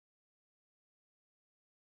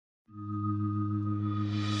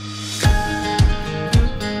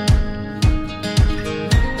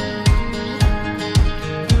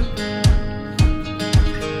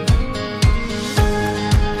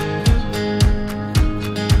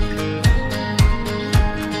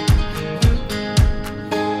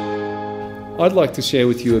I'd like to share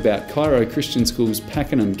with you about Chairo Christian School's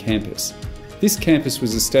Pakenham campus. This campus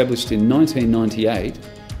was established in 1998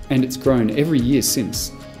 and it's grown every year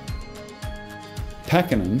since.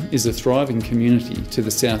 Pakenham is a thriving community to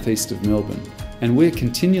the southeast of Melbourne, and we're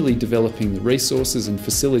continually developing the resources and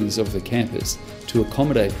facilities of the campus to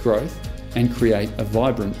accommodate growth and create a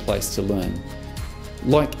vibrant place to learn.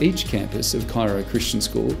 Like each campus of Chairo Christian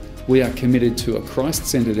School, we are committed to a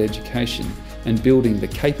Christ-centred education and building the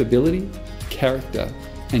capability, character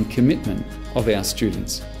and commitment of our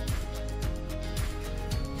students.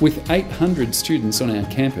 With 800 students on our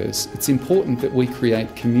campus, it's important that we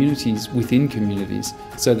create communities within communities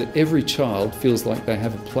so that every child feels like they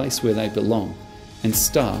have a place where they belong and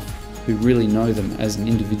staff who really know them as an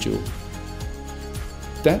individual.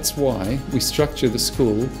 That's why we structure the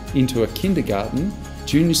school into a kindergarten,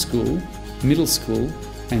 junior school, middle school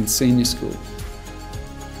and senior school.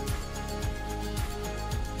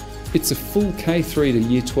 It's a full K3 to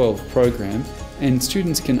Year 12 program and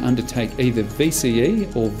students can undertake either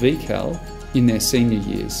VCE or VCAL in their senior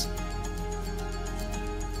years.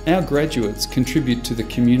 Our graduates contribute to the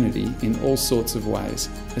community in all sorts of ways,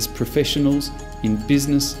 as professionals, in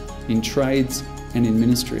business, in trades and in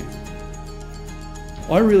ministry.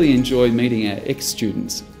 I really enjoy meeting our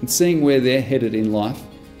ex-students and seeing where they're headed in life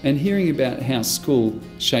and hearing about how school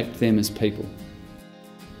shaped them as people.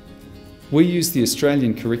 We use the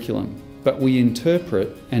Australian curriculum, but we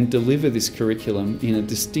interpret and deliver this curriculum in a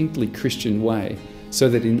distinctly Christian way so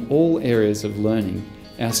that in all areas of learning,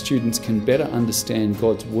 our students can better understand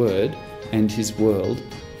God's Word and His world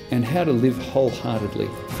and how to live wholeheartedly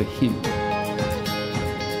for Him.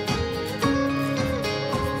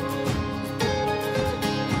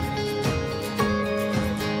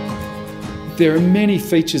 There are many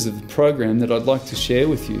features of the program that I'd like to share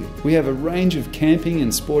with you. We have a range of camping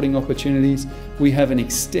and sporting opportunities. We have an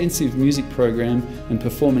extensive music program and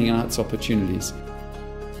performing arts opportunities.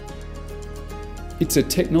 It's a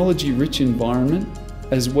technology-rich environment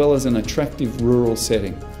as well as an attractive rural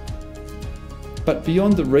setting. But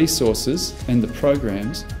beyond the resources and the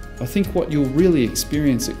programs, I think what you'll really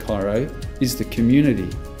experience at Chairo is the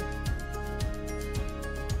community.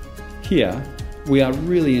 Here, we are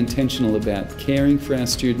really intentional about caring for our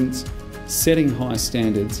students, setting high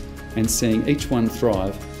standards and seeing each one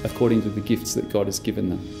thrive according to the gifts that God has given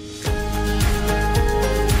them.